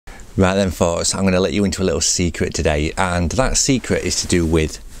Right then folks, I'm going to let you into a little secret today, and that secret is to do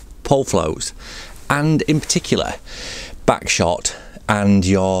with pole floats, and in particular back shot and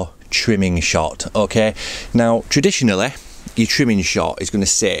your trimming shot. Okay, now traditionally your trimming shot is going to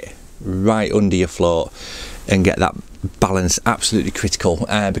sit right under your float and get that balance absolutely critical,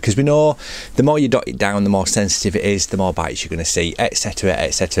 because we know the more you dot it down, the more sensitive it is, the more bites you're going to see, etc,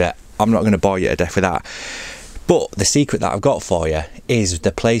 etc. I'm not going to bore you to death with that. But the secret that I've got for you is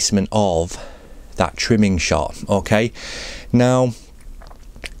the placement of that trimming shot. Okay, now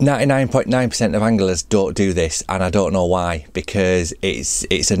 99.9% of anglers don't do this, and I don't know why, because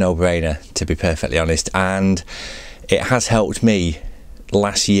it's a no-brainer, to be perfectly honest, and it has helped me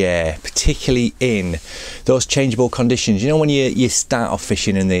last year, particularly in those changeable conditions. You know, when you start off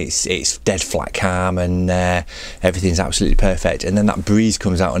fishing and it's dead flat calm and everything's absolutely perfect, and then that breeze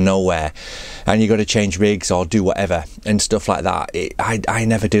comes out of nowhere and you got to change rigs or do whatever and stuff like that. I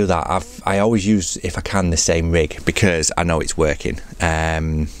never do that. I always use, if I can, the same rig, because I know it's working.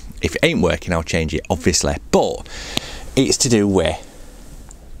 If it ain't working, I'll change it, obviously, but it's to do with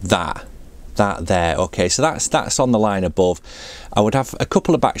that there. Okay, so that's on the line above. I would have a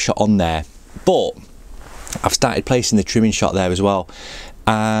couple of back shot on there, but I've started placing the trimming shot there as well,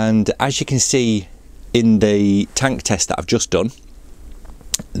 and as you can see in the tank test that I've just done,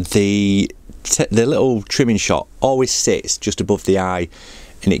 the little trimming shot always sits just above the eye,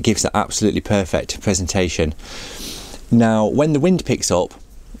 and it gives that absolutely perfect presentation. Now when the wind picks up,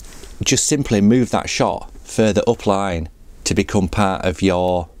 just simply move that shot further up line to become part of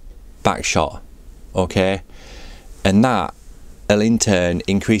your back shot. Okay, and that will in turn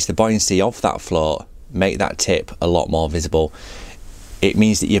increase the buoyancy of that float, make that tip a lot more visible. It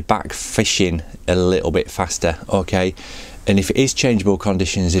means that you're back fishing a little bit faster. Okay, and if it is changeable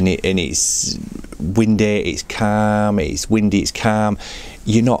conditions and it's windy, it's calm, it's windy, it's calm,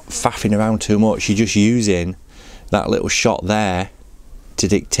 you're not faffing around too much, you're just using that little shot there to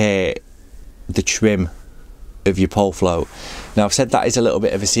dictate the trim of your pole float. Now I've said that is a little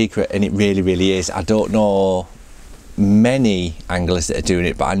bit of a secret, and it really is. I don't know many anglers that are doing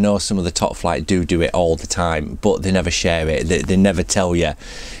it, but I know some of the top flight do it all the time, but they never share it. They never tell you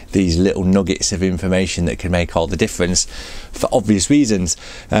these little nuggets of information that can make all the difference, for obvious reasons.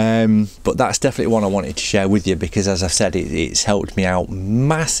 But that's definitely one I wanted to share with you, because as I've said, it's helped me out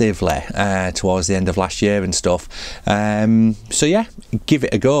massively towards the end of last year and stuff. So yeah, give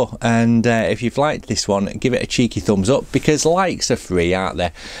it a go, and if you've liked this one, give it a cheeky thumbs up, because likes are free, aren't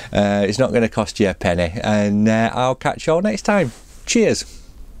they? It's not going to cost you a penny, and I'll catch you all next time. Cheers.